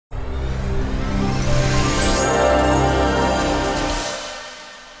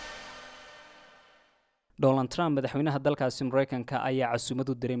Donald Trump madaxweynaha dalkaasi Maraykanka ayaa casuumad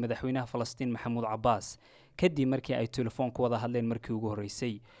u diray madaxweynaha Falastiin Maxamuud Cabbaas kadib markii ay telefoonka wada hadleen markii ugu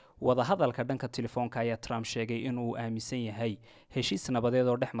horeysay. Wada hadalka dhanka telefoonka ayaa Trump sheegay inuu aaminsan yahay heshiis nabadeed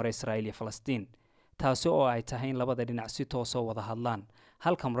oo dhex maray Israa'iil iyo Falastiin, taasi oo ay tahay in labada dhinac si toos ah wada hadlaan,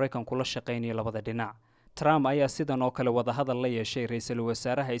 halka Maraykanku la shaqeynayo labada dhinac. Trump ayaa sidan oo kale wada hadal la yeeshay ra'iisul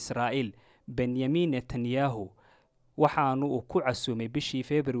wasaaraha Israa'iil Benjamin Netanyahu, waxaanu uu ku casuumay bishii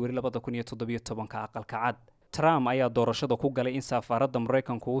February 2017 aqalka cad. Trump ayaa doorashada ku galay in safaaradda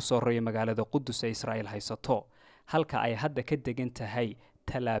Maraykanku uu soo royo magaalada Qudus ee Israa'iil haysato, halka ay hadda ka degan tahay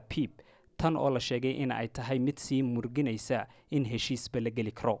Tel Aviv, tan oo la sheegay in ay tahay mid sii murginaysa in heshiisba la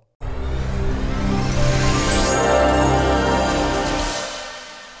geli karo.